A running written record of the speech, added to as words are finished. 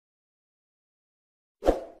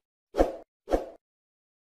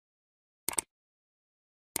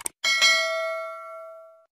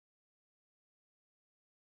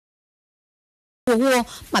huo huo,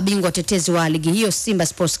 mabingwa watetezi wa ligi hiyo Simba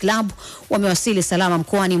Sports Club wamewasili salama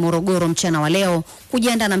mkoani Morogoro mchana wa leo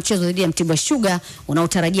kujiandaa na mchezo dhidi ya Mtibwa Sugar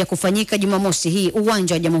unaotarajia kufanyika Jumamosi hii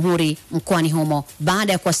uwanja wa Jamhuri mkoani humo.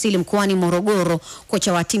 Baada ya kuwasili mkoani Morogoro,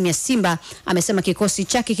 kocha wa timu ya Simba amesema kikosi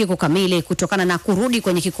chake kiko kamili kutokana na kurudi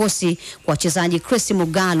kwenye kikosi kwa wachezaji Chris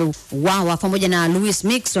Mugalu, Wawa pamoja na Louis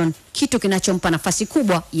Mixon, kitu kinachompa nafasi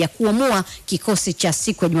kubwa ya kuamua kikosi cha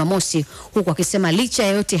siku ya Jumamosi, huku akisema licha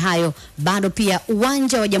ya yote hayo bado pia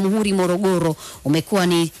uwanja wa Jamhuri Morogoro umekuwa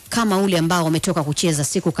ni kama ule ambao umetoka kucheza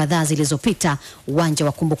siku kadhaa zilizopita, uwanja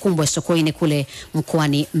wa kumbukumbu ya Sokoine kule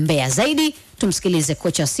mkoani Mbeya. Zaidi tumsikilize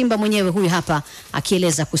kocha Simba mwenyewe, huyu hapa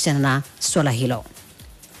akieleza kuhusiana na swala hilo.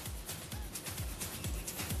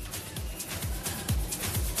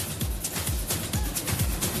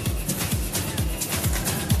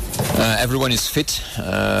 Everyone is fit.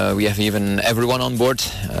 We have even everyone on board.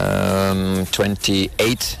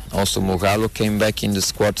 28. Also Mogalo came back in the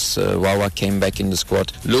squad. Wawa came back in the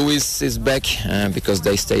squad. Louis is back because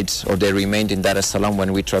they stayed or they remained in Dar es Salaam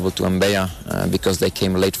when we traveled to Mbeya because they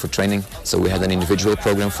came late for training. So we had an individual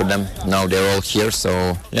program for them. Now they're all here.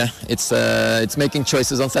 So yeah, it's making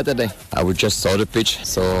choices on Saturday. We just saw the pitch,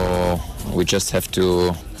 so we just have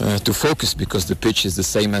to focus because the pitch is the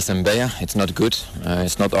same as Mbeya. It's not good.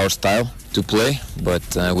 It's not our style to play, but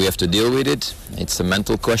we have to deal with it. It's a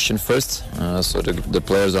mental question first. So the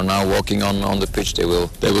players are now walking on the pitch. They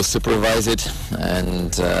will supervise it,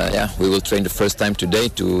 and yeah, we will train the first time today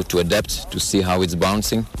to adapt, to see how it's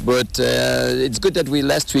bouncing. But it's good that we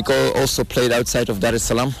last week also played outside of Dar es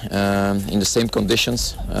Salaam in the same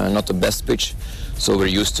conditions, not the best pitch. So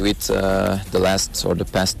we're used to it the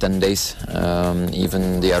past 10 days.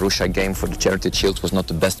 Even the Arusha game for the Charity Shield was not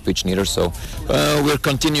the best pitch neither. So we're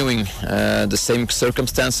continuing the same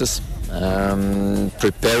circumstances,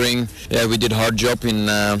 preparing. Yeah, we did a hard job in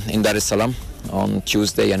Dar es Salaam on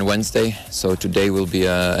Tuesday and Wednesday. So today will be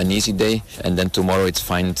an easy day. And then tomorrow it's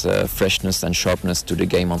find freshness and sharpness to the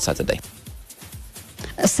game on Saturday.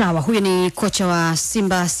 Sawa, huyu ni kocha wa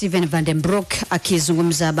Simba Steven van den Broek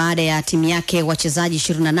akizungumza baada ya timu yake wachezaji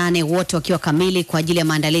 28 wote wakiwa kamili kwa ajili ya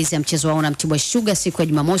maandalizi ya mchezo wao na Mtibwa Sugar siku ya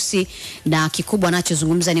Jumamosi, na kikubwa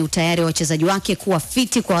anachozungumza ni utayari wa wachezaji wake kuwa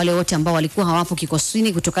fiti kwa wale wote ambao walikuwa hawapo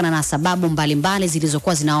kikosini kutokana na sababu mbalimbali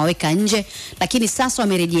zilizokuwa zinawaweka nje, lakini sasa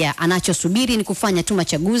wamerejea. Anachosubiri ni kufanya tu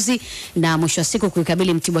machaguzi na mwisho wa siku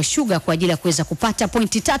kuikabili Mtibwa Sugar kwa ajili ya kuweza kupata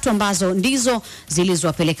pointi 3 ambazo ndizo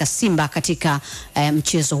zilizowapeleka Simba katika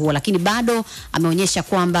mchezo huo. Lakini bado ameonyesha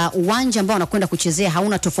kwamba uwanja ambao anakwenda kuchezea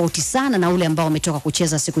hauna tofauti sana na ule ambao umetoka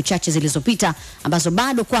kucheza siku chache zilizopita, ambazo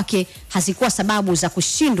bado kwake hazikuwa sababu za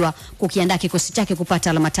kushindwa kukiandaa kikosi chake kupata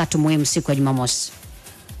alama 3 muhimu siku ya Jumamosi.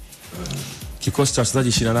 Kikosi cha wachezaji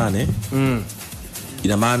 28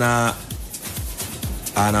 ina maana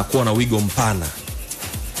anakuwa na wigo mpana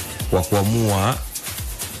wa kuamua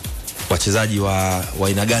wachezaji wa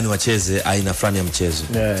aina gani wacheze aina fulani ya mchezo.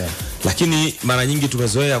 Lakini mara nyingi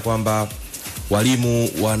tumezoea kwamba walimu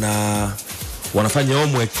wanafanya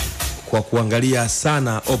homework kwa kuangalia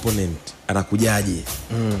sana opponent anakujaje,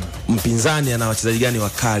 mpinzani ana wachezaji gani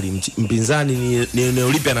wakali, mpinzani ni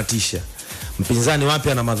eneo lipi anatisha, mpinzani wapi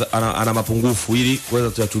ana mapungufu, ili kuweza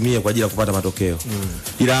tuyatumie kwa ajili ya kupata matokeo.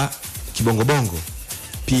 Ila kibongobongo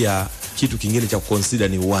pia kitu kingine cha kuconsider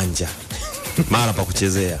ni uwanja mara pa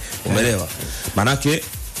kuchezea, umeelewa? Manake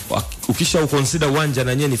ukisha uconsider uwanja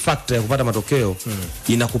na yenyewe ni factor ya kupata matokeo,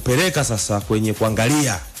 inakupeleka sasa kwenye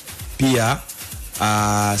kuangalia pia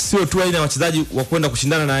sio tu aina ya wachezaji wa kwenda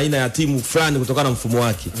kushindana na aina ya timu fulani kutokana na mfumo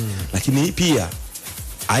wake, lakini pia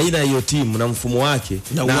aina ya hiyo timu na mfumo wake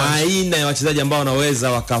na aina ya wachezaji ambao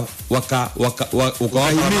wanaweza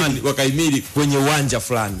wakahimili kwenye uwanja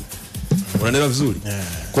fulani. Unaelewa vizuri?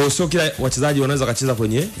 Kwa hiyo sio kila wachezaji wanaweza kucheza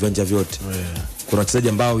kwenye viwanja vyote. Kuna wachezaji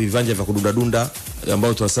ambao viwanja vya kudunda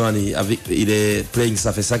ambao tunasema ni ile playing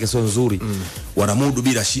surface yake sio nzuri, wanamudu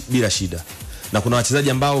bila shida. Na kuna wachezaji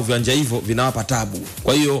ambao viwanja hivyo vinawapa tabu.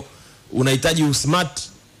 Kwa hiyo unahitaji usmart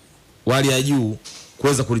wali ya juu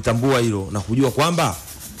kuweza kulitambua hilo na kujua kwamba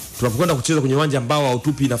tunapokwenda kucheza kwenye uwanja ambao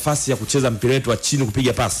hautupi nafasi ya kucheza mpira wetu wa chini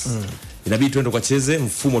kupiga pasi, inabidi tuende kucheze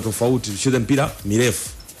mfumo tofauti, tucheze mpira mirefu,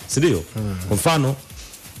 si ndio? Kwa mfano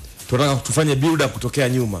tunataka tufanye build up kutokea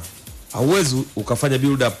nyuma. Hauwezi ukafanya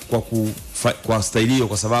build up kwa style hiyo,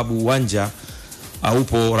 kwa sababu uwanja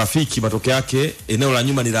haupo rafiki, matokeo yake eneo la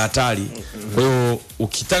nyuma ni la hatari. Kwa hiyo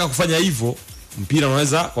ukitaka kufanya hivyo, mpira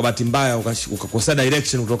unaweza kwa bahati mbaya ukakosa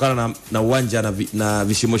direction kutokana na uwanja na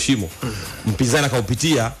vishimoshimo, mpinzani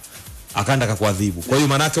akaupitia akaenda akakuadhibu. Kwa hiyo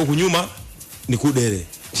maana yake huku nyuma ni kudere.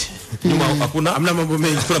 Nyuma hamna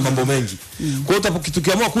mambo mengi. Kwa hiyo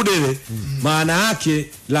tukiamua kudele, maana yake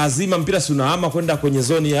lazima mpira si unahama kwenda kwenye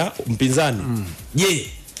zoni ya mpinzani. Je,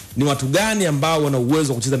 ni watu gani ambao wana uwezo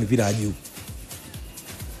wa kucheza mipira ya juu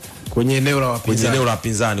kwenye eneo la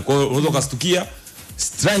wapinzani? Kwa hiyo unaweza kustukia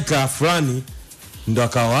striker fulani ndo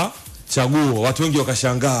akawa chaguo, watu wengi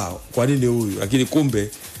wakashangaa kwa nini huyu, lakini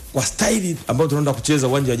kumbe kwa staili ambayo tunaenda kucheza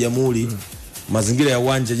uwanja wa Jamhuri, mazingira ya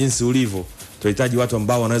uwanja jinsi ulivyo, tunahitaji watu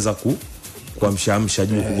ambao wanaweza kuamsha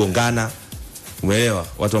juu, kugongana, umeelewa,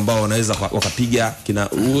 watu ambao wanaweza wakapiga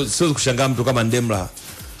siwezi kushangaa mtu kama Ndemla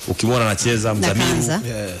ukimwona anacheza, Mzamiru,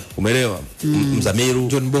 umeelewa, Mzamiru,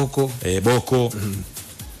 John Boko, Boko,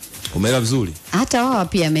 umeelewa vizuri. Hata wao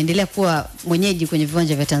pia ameendelea kuwa mwenyeji kwenye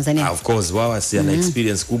viwanja vya Tanzania. Of course wao si ana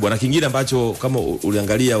experience kubwa, na kingine ambacho kama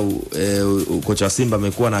uliangalia kocha wa Simba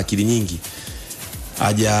amekuwa na akili nyingi,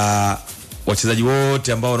 wachezaji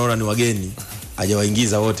wote ambao wanaona ni wageni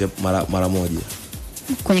hajawaingiza wote mara moja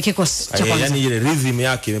kwenye kikosi cha kwanza. Yani ile rhythm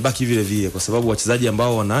yake imebaki vile vile, kwa sababu wachezaji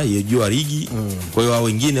ambao wanajua ligi, kwa hiyo hao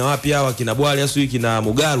wengine wapya hawa kina Bwali asu kina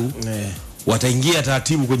Mugaru wataingia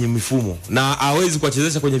taratibu kwenye mifumo, na hawezi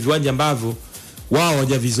kuwachezesha kwenye viwanja ambavyo wao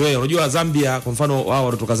hawajavizoea. Unajua Zambia kwa mfano, wao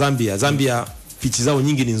wanatoka Zambia pichi zao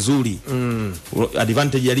nyingi ni nzuri.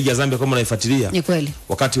 Advantage ya ligi ya Zambia kama unaifuatilia, ni kweli,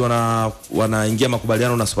 wakati wanaingia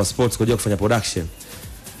makubaliano na Super Sports kwa ajili ya kufanya production,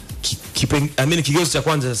 kigezo cha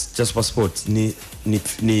kwanza cha Super Sports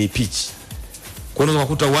ni pitch. Kwa hiyo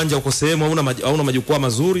unakuta uwanja uko sehemu hauna majukwaa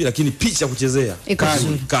mazuri, lakini pitch ya kuchezea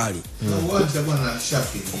kali. Uwanja bwana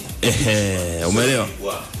shaffi. Umeelewa?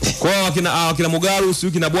 Kwa hiyo wakina Mugaru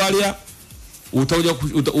sio kina Bwalia,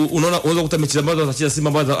 unaona unaweza kukuta mechi ambazo watacheza Simba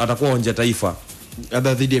ambazo atakuwa uwanja Taifa,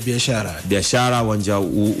 hata dhidi ya biashara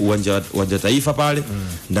uwanja Taifa pale,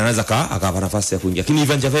 ndio anaweza akapa nafasi ya kuingia. Lakini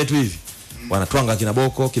viwanja vyetu hivi wanatwanga kina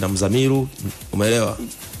Boko, kina Mzamiru, umeelewa,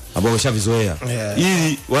 ambao wameshavizoea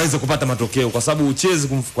ili waweze kupata matokeo, kwa sababu ucheze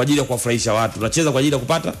kwa ajili ya kuwafurahisha watu, unacheza kwa ajili ya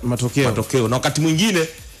kupata matokeo. Na wakati mwingine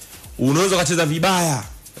unaweza kucheza vibaya,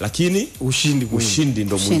 lakini ushindi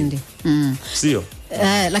ndio muhimu, sio?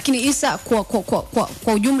 Lakini Isa,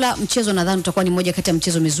 kwa ujumla mchezo nadhani utakuwa ni moja kati ya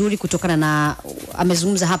mchezo mizuri, kutokana na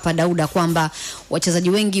amezungumza hapa Dauda kwamba wachezaji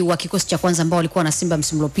wengi wa kikosi cha kwanza ambao walikuwa na Simba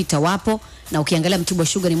msimu uliopita wapo, na ukiangalia Mtibwa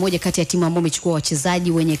Sugar ni moja kati ya timu ambao imechukua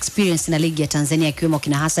wachezaji wenye experience na ligi ya Tanzania, akiwemo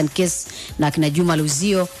kina Hassan Kes na kina Juma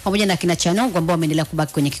Luzio pamoja na kina Chanongo ambao wameendelea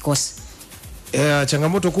kubaki kwenye kikosi.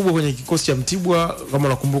 Changamoto kubwa kwenye kikosi cha Mtibwa, kama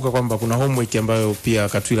unakumbuka kwamba kuna homework ambayo pia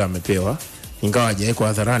Katwila amepewa, ingawa hajawekwa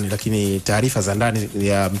hadharani, lakini taarifa za ndani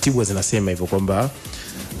ya Mtibwa zinasema hivyo kwamba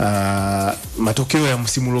matokeo ya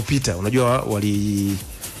msimu uliopita, unajua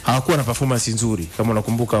hawakuwa na performance nzuri. Kama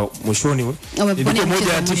unakumbuka mwishoni ilikuwa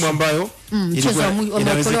moja ya timu ambayo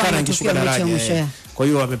inawezekana ingeshuka daraja. Kwa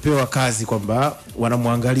hiyo wamepewa kazi kwamba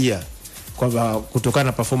wanamwangalia kwamba kutokana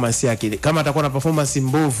na performance yake, kama atakuwa na performance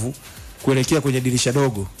mbovu kuelekea kwenye dirisha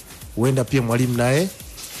dogo, huenda pia mwalimu naye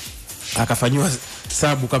akafanywa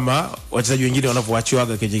sababu kama wachezaji wengine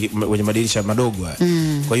wanavyoachiwaga kwenye madirisha madogo haya.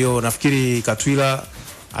 Kwa hiyo nafikiri Katwila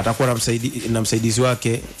atakuwa na msaidizi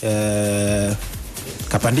wake,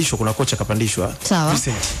 kapandishwa, kuna kocha kapandishwa,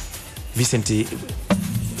 Vincent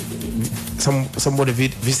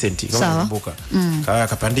kama unakumbuka,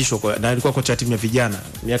 kapandishwa na alikuwa kocha timu ya vijana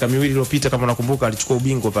miaka 2 iliyopita, kama unakumbuka, alichukua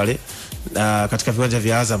ubingwa pale katika viwanja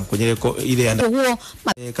vya Azam kwenye ile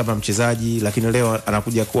kama mchezaji, lakini leo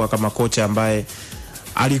anakuja kuwa kama kocha ambaye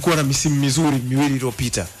alikuwa na misimu mizuri 2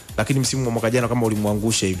 iliyopita, lakini msimu wa mwaka jana kama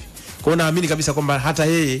ulimwangusha hivi. Kwa hiyo naamini kabisa kwamba hata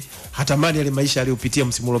yeye hatamani yale maisha aliyopitia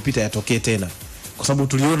msimu uliopita yatokee tena, kwa sababu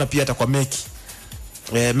tuliona pia hata kwa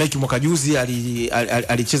Meki mwaka juzi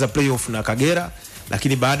alicheza playoff na Kagera,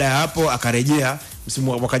 lakini baada ya hapo akarejea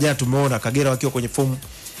msimu wa mwaka jana, tumeona Kagera wakiwa kwenye form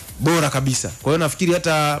bora kabisa. Kwa hiyo nafikiri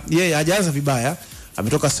hata yeye hajaanza vibaya,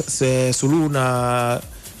 ametoka suluhu na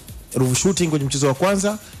Ruvu Shooting kwenye mchezo wa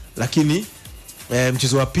kwanza, lakini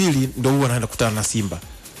mchezo wa pili ndio huwa anaenda kukutana na Simba.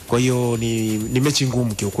 Kwa hiyo ni mechi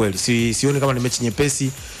ngumu kiukweli. Sioni kama ni mechi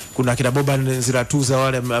nyepesi. Kuna kina Boban Ziratuza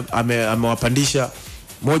wale amewapandisha,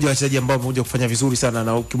 moja wa wachezaji ambao wamekuja kufanya vizuri sana,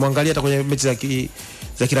 na ukimwangalia hata kwenye mechi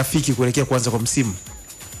za kirafiki kuelekea kuanza kwa msimu,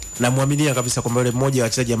 na muaminia kabisa kwamba yule mmoja wa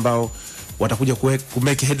wachezaji ambao watakuja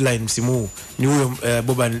kumake headline msimu huu ni huyo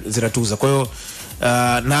Boban Ziratuza. Kwa hiyo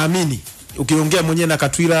naamini ukiongea mwenyewe na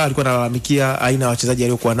Katwila alikuwa analalamikia aina ya wachezaji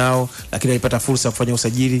aliokuwa nao, lakini alipata fursa ya kufanya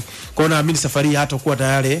usajili. Kwa hiyo naamini safari hii hatakuwa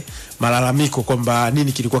tayari malalamiko kwamba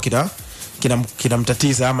nini kilikuwa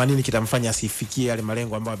kinamtatiza ama nini kitamfanya asifikie yale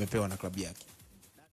malengo ambayo amepewa na klabu yake.